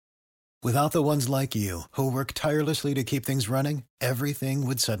Without the ones like you, who work tirelessly to keep things running, everything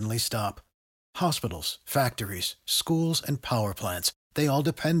would suddenly stop. Hospitals, factories, schools, and power plants, they all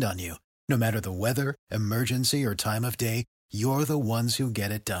depend on you. No matter the weather, emergency, or time of day, you're the ones who get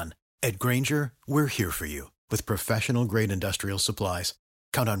it done. At Grainger, we're here for you with professional-grade industrial supplies.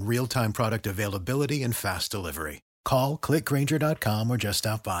 Count on real-time product availability and fast delivery. Call, click Grainger.com, or just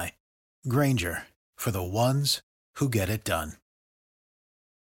stop by. Grainger, for the ones who get it done.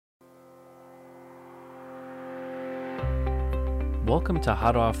 Welcome to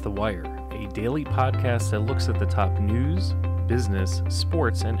Hot Off the Wire, a daily podcast that looks at the top news, business,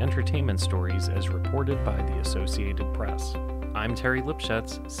 sports, and entertainment stories as reported by the Associated Press. I'm Terry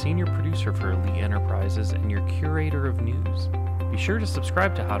Lipschutz, senior producer for Elite Enterprises and your curator of news. Be sure to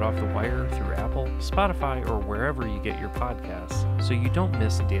subscribe to Hot Off the Wire through Apple, Spotify, or wherever you get your podcasts so you don't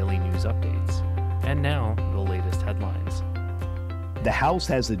miss daily news updates. And now, the latest headlines. The House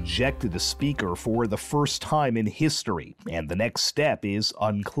has ejected the Speaker for the first time in history, and the next step is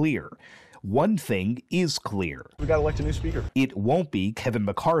unclear. One thing is clear. We got to elect a new Speaker. It won't be Kevin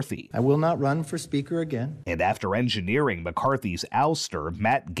McCarthy. I will not run for Speaker again. And after engineering McCarthy's ouster,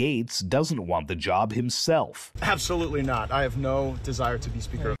 Matt Gaetz doesn't want the job himself. Absolutely not. I have no desire to be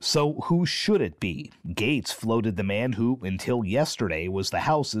Speaker. So who should it be? Gaetz floated the man who, until yesterday, was the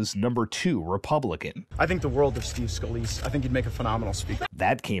House's number 2 Republican. I think the world of Steve Scalise. I think he'd make a phenomenal Speaker.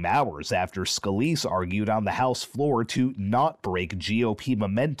 That came hours after Scalise argued on the House floor to not break GOP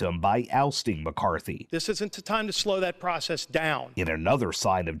momentum by ousting McCarthy. This isn't the time to slow that process down. In another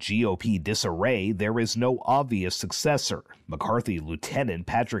sign of GOP disarray, there is no obvious successor. McCarthy Lieutenant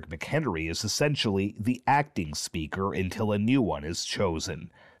Patrick McHenry is essentially the acting speaker until a new one is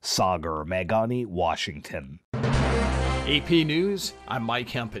chosen. Sagar Meghani, Washington. AP News, I'm Mike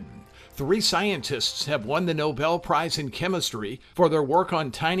Hempen. 3 scientists have won the Nobel Prize in Chemistry for their work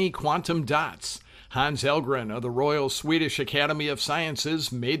on tiny quantum dots. Hans Elgren of the Royal Swedish Academy of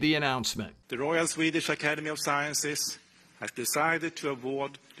Sciences made the announcement. The Royal Swedish Academy of Sciences has decided to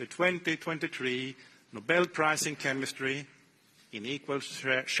award the 2023 Nobel Prize in Chemistry in equal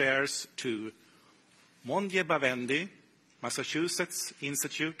shares to Moungi Bawendi, Massachusetts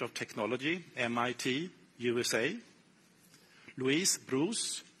Institute of Technology, MIT, USA, Louise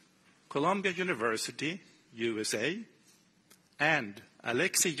Brus, Columbia University, USA, and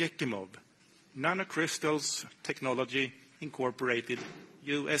Alexei Ekimov, Nanocrystals Technology Incorporated,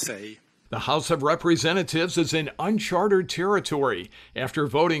 USA. The House of Representatives is in uncharted territory after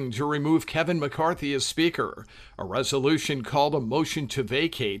voting to remove Kevin McCarthy as Speaker. A resolution called a motion to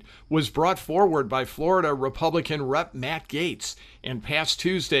vacate was brought forward by Florida Republican Rep. Matt Gaetz and passed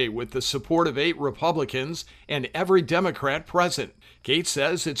Tuesday with the support of 8 Republicans and every Democrat present. Gaetz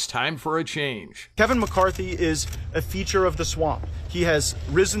says it's time for a change. Kevin McCarthy is a feature of the swamp. He has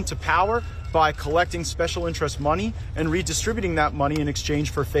risen to power by collecting special interest money and redistributing that money in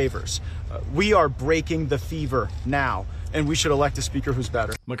exchange for favors. We are breaking the fever now, and we should elect a speaker who's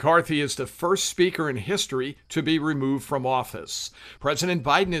better. McCarthy is the first speaker in history to be removed from office. President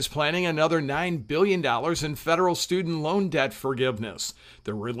Biden is planning another $9 billion in federal student loan debt forgiveness.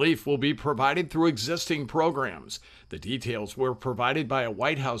 The relief will be provided through existing programs. The details were provided by a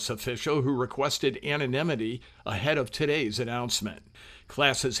White House official who requested anonymity ahead of today's announcement.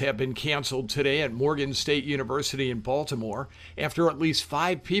 Classes have been canceled today at Morgan State University in Baltimore after at least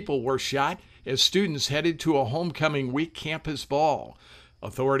 5 people were shot as students headed to a homecoming week campus ball.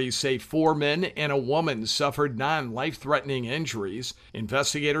 Authorities say 4 men and a woman suffered non-life-threatening injuries.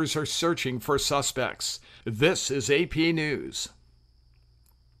 Investigators are searching for suspects. This is AP News.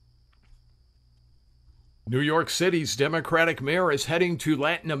 New York City's Democratic mayor is heading to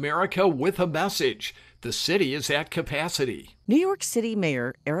Latin America with a message. The city is at capacity. New York City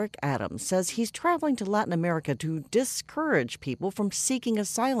Mayor Eric Adams says he's traveling to Latin America to discourage people from seeking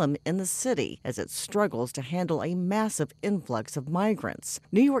asylum in the city as it struggles to handle a massive influx of migrants.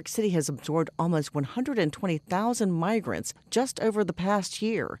 New York City has absorbed almost 120,000 migrants just over the past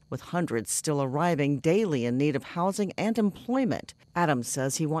year, with hundreds still arriving daily in need of housing and employment. Adams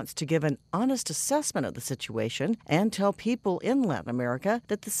says he wants to give an honest assessment of the situation and tell people in Latin America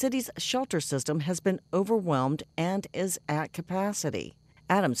that the city's shelter system has been overwhelmed and is at capacity.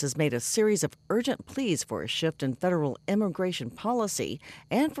 Adams has made a series of urgent pleas for a shift in federal immigration policy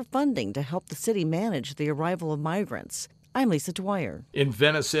and for funding to help the city manage the arrival of migrants. I'm Lisa Dwyer. In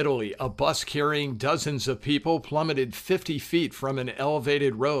Venice, Italy, a bus carrying dozens of people plummeted 50 feet from an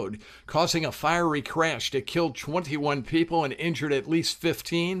elevated road, causing a fiery crash that killed 21 people and injured at least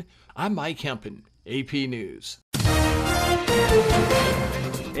 15. I'm Mike Hempen, AP News.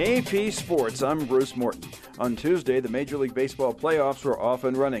 AP Sports, I'm Bruce Morton. On Tuesday, the Major League Baseball playoffs were off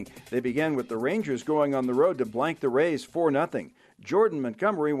and running. They began with the Rangers going on the road to blank the Rays 4-0. Jordan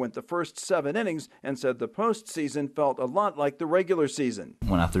Montgomery went the first 7 innings and said the postseason felt a lot like the regular season.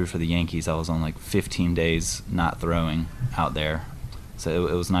 When I threw for the Yankees, I was on like 15 days not throwing out there. So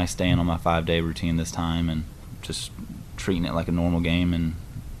it was nice staying on my 5-day routine this time and just treating it like a normal game and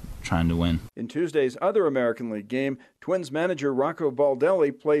trying to win. In Tuesday's other American League game, Twins manager Rocco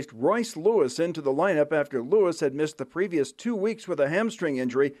Baldelli placed Royce Lewis into the lineup after Lewis had missed the previous 2 weeks with a hamstring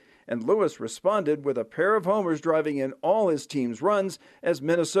injury, and Lewis responded with a pair of homers driving in all his team's runs as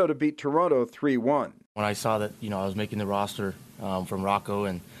Minnesota beat Toronto 3-1. When I saw that, I was making the roster from Rocco,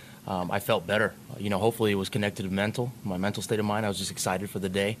 and I felt better. Hopefully it was connected to my mental state of mind. I was just excited for the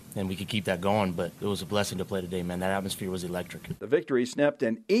day, and we could keep that going, but it was a blessing to play today, man. That atmosphere was electric. The victory snapped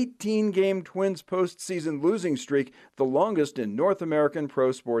an 18-game Twins postseason losing streak, the longest in North American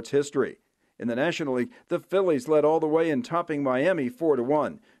pro sports history. In the National League, the Phillies led all the way in topping Miami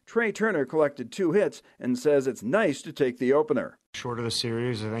 4-1. Trey Turner collected 2 hits and says it's nice to take the opener. Short of the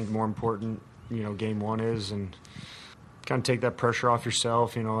series, I think more important, game 1 is, and kind of take that pressure off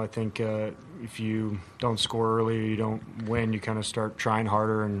yourself. I think if you don't score early, or you don't win, you kind of start trying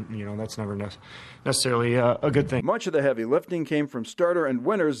harder, and, that's never necessarily a good thing. Much of the heavy lifting came from starter and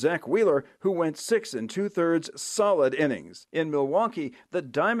winner Zach Wheeler, who went 6 2/3 solid innings. In Milwaukee, the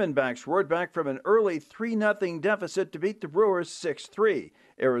Diamondbacks roared back from an early 3-0 deficit to beat the Brewers 6-3.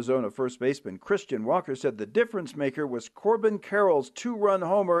 Arizona first baseman Christian Walker said the difference maker was Corbin Carroll's 2-run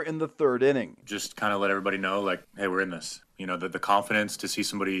homer in the 3rd inning. Just kind of let everybody know, hey, we're in this. The confidence to see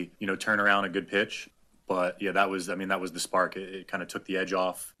somebody, turn around a good pitch. But, yeah, that was the spark. It kind of took the edge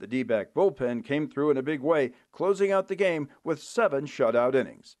off. The D-back bullpen came through in a big way, closing out the game with 7 shutout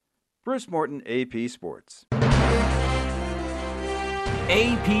innings. Bruce Morton, AP Sports.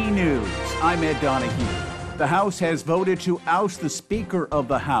 AP News. I'm Ed Donahue. The House has voted to oust the Speaker of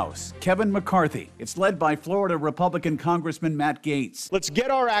the House, Kevin McCarthy. It's led by Florida Republican Congressman Matt Gaetz. Let's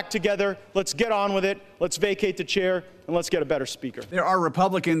get our act together. Let's get on with it. Let's vacate the chair, and let's get a better Speaker. There are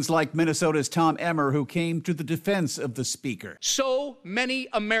Republicans like Minnesota's Tom Emmer who came to the defense of the Speaker. So many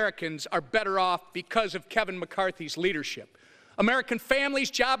Americans are better off because of Kevin McCarthy's leadership. American families,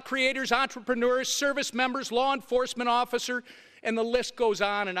 job creators, entrepreneurs, service members, law enforcement officer, and the list goes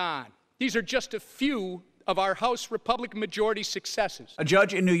on and on. These are just a few of our House Republican majority successes. A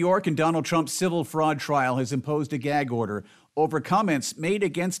judge in New York in Donald Trump's civil fraud trial has imposed a gag order over comments made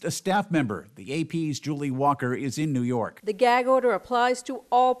against a staff member. The AP's Julie Walker is in New York. The gag order applies to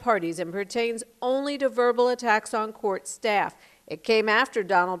all parties and pertains only to verbal attacks on court staff. It came after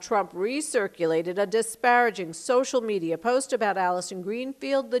Donald Trump recirculated a disparaging social media post about Allison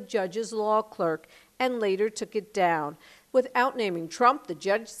Greenfield, the judge's law clerk, and later took it down. Without naming Trump, the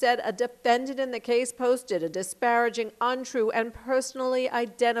judge said a defendant in the case posted a disparaging, untrue, and personally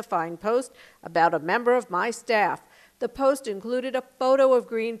identifying post about a member of my staff. The post included a photo of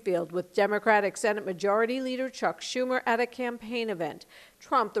Greenfield with Democratic Senate Majority Leader Chuck Schumer at a campaign event.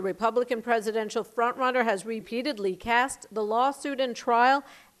 Trump, the Republican presidential frontrunner, has repeatedly cast the lawsuit and trial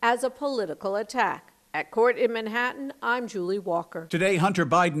as a political attack. At court in Manhattan, I'm Julie Walker. Today, Hunter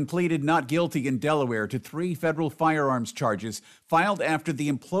Biden pleaded not guilty in Delaware to 3 federal firearms charges filed after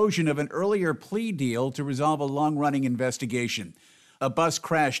the implosion of an earlier plea deal to resolve a long-running investigation. A bus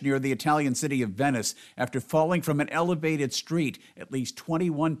crashed near the Italian city of Venice after falling from an elevated street. At least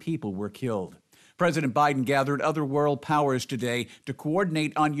 21 people were killed. President Biden gathered other world powers today to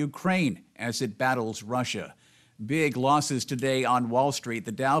coordinate on Ukraine as it battles Russia. Big losses today on Wall Street.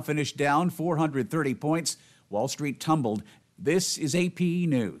 The Dow finished down 430 points. Wall Street tumbled. This is AP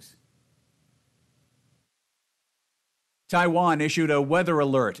News. Taiwan issued a weather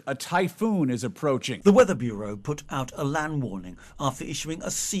alert. A typhoon is approaching. The Weather Bureau put out a land warning after issuing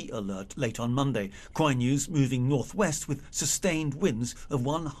a sea alert late on Monday. Crime News moving northwest with sustained winds of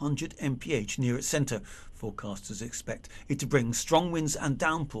 100 mph near its centre. Forecasters expect it to bring strong winds and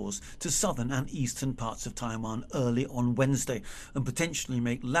downpours to southern and eastern parts of Taiwan early on Wednesday and potentially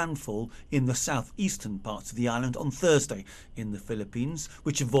make landfall in the southeastern parts of the island on Thursday. In the Philippines,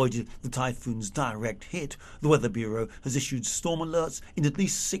 which avoided the typhoon's direct hit, the Weather Bureau has issued storm alerts in at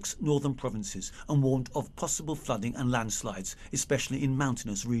least 6 northern provinces and warned of possible flooding and landslides, especially in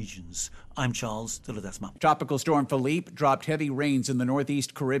mountainous regions. I'm Charles de Ledesma. Tropical Storm Philippe dropped heavy rains in the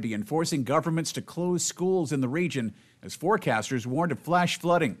northeast Caribbean, forcing governments to close schools in the region as forecasters warned of flash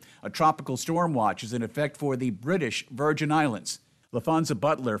flooding. A tropical storm watch is in effect for the British Virgin Islands. LaFonza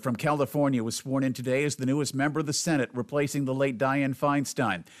Butler from California was sworn in today as the newest member of the Senate, replacing the late Dianne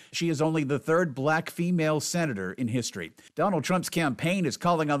Feinstein. She is only the third black female senator in history. Donald Trump's campaign is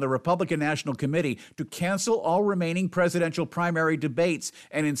calling on the Republican National Committee to cancel all remaining presidential primary debates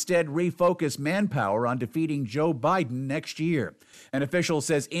and instead refocus manpower on defeating Joe Biden next year. An official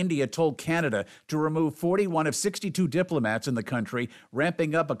says India told Canada to remove 41 of 62 diplomats in the country,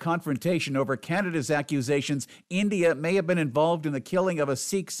 ramping up a confrontation over Canada's accusations India may have been involved in the killing of a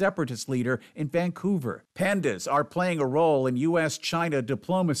Sikh separatist leader in Vancouver. Pandas are playing a role in U.S.-China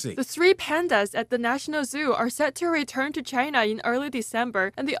diplomacy. The 3 pandas at the National Zoo are set to return to China in early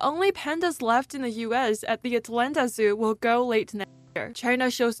December, and the only pandas left in the U.S. at the Atlanta Zoo will go late next year. China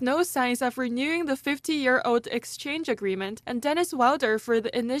shows no signs of renewing the 50-year-old exchange agreement, and Dennis Wilder for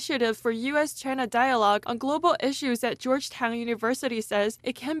the Initiative for U.S.-China Dialogue on Global Issues at Georgetown University says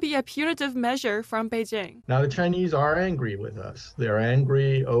it can be a punitive measure from Beijing. Now, the Chinese are angry with us. They're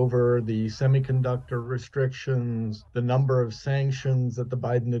angry over the semiconductor restrictions, the number of sanctions that the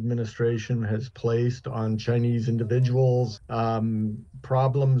Biden administration has placed on Chinese individuals,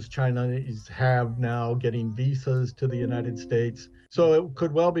 problems Chinese have now getting visas to the United States. So it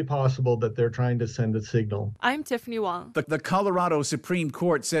could well be possible that they're trying to send a signal. I'm Tiffany Wong. The Colorado Supreme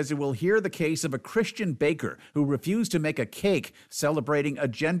Court says it will hear the case of a Christian baker who refused to make a cake celebrating a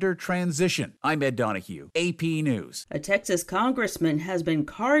gender transition. I'm Ed Donahue, AP News. A Texas congressman has been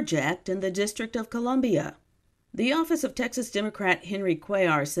carjacked in the District of Columbia. The office of Texas Democrat Henry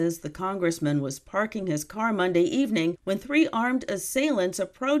Cuellar says the congressman was parking his car Monday evening when 3 armed assailants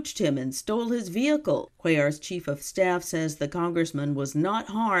approached him and stole his vehicle. Cuellar's chief of staff says the congressman was not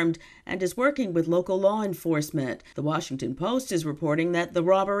harmed and is working with local law enforcement. The Washington Post is reporting that the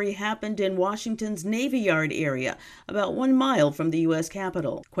robbery happened in Washington's Navy Yard area, about 1 mile from the U.S.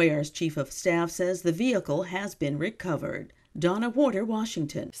 Capitol. Cuellar's chief of staff says the vehicle has been recovered. Donna Warder,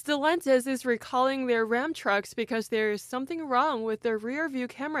 Washington. Stellantis is recalling their Ram trucks because there is something wrong with their rear-view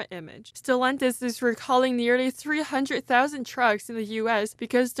camera image. Stellantis is recalling nearly 300,000 trucks in the U.S.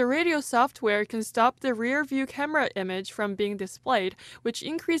 because the radio software can stop the rear-view camera image from being displayed, which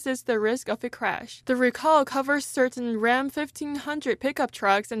increases the risk of a crash. The recall covers certain Ram 1500 pickup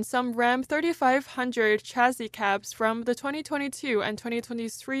trucks and some Ram 3500 chassis cabs from the 2022 and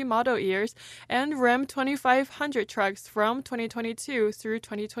 2023 model years and Ram 2500 trucks from 2022 through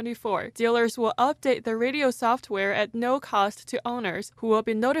 2024. Dealers will update the radio software at no cost to owners, who will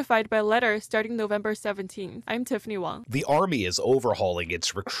be notified by letter starting November 17th. I'm Tiffany Wong. The Army is overhauling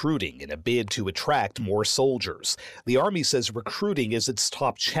its recruiting in a bid to attract more soldiers. The Army says recruiting is its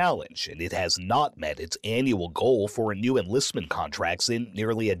top challenge, and it has not met its annual goal for new enlistment contracts in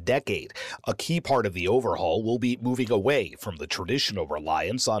nearly a decade. A key part of the overhaul will be moving away from the traditional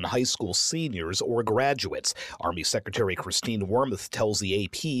reliance on high school seniors or graduates. Army Secretary Christine Wormuth tells the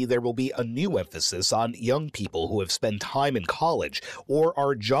AP there will be a new emphasis on young people who have spent time in college or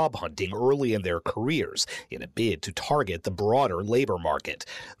are job hunting early in their careers in a bid to target the broader labor market.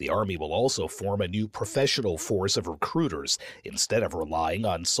 The Army will also form a new professional force of recruiters instead of relying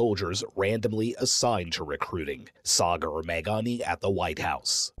on soldiers randomly assigned to recruiting. Sagar Meghani at the White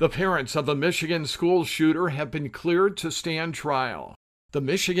House. The parents of the Michigan school shooter have been cleared to stand trial. The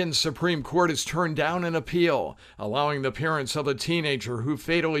Michigan Supreme Court has turned down an appeal, allowing the parents of a teenager who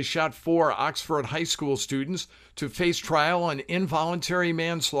fatally shot 4 Oxford high school students to face trial on involuntary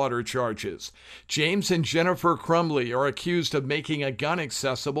manslaughter charges. James and Jennifer Crumbley are accused of making a gun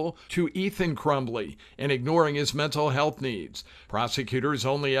accessible to Ethan Crumbley and ignoring his mental health needs. Prosecutors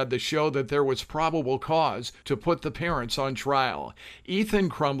only had to show that there was probable cause to put the parents on trial. Ethan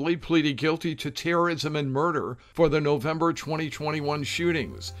Crumbley pleaded guilty to terrorism and murder for the November 2021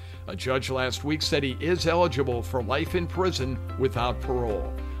 shootings. A judge last week said he is eligible for life in prison without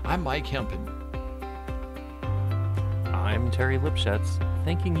parole. I'm Mike Hempen. I'm Terry Lipschutz,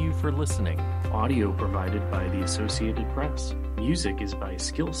 thanking you for listening. Audio provided by the Associated Press. Music is by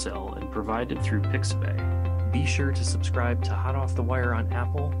Skillcell and provided through Pixabay. Be sure to subscribe to Hot Off the Wire on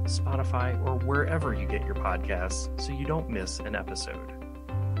Apple, Spotify, or wherever you get your podcasts so you don't miss an episode.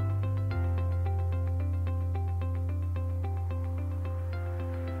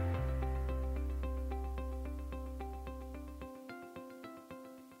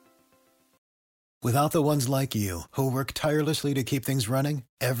 Without the ones like you, who work tirelessly to keep things running,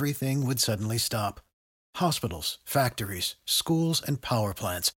 everything would suddenly stop. Hospitals, factories, schools, and power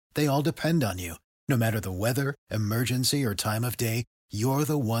plants, they all depend on you. No matter the weather, emergency, or time of day, you're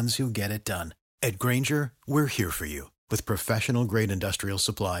the ones who get it done. At Grainger, we're here for you with professional-grade industrial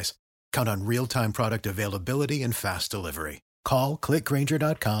supplies. Count on real-time product availability and fast delivery. Call, click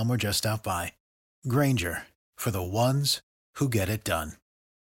Grainger.com, or just stop by. Grainger, for the ones who get it done.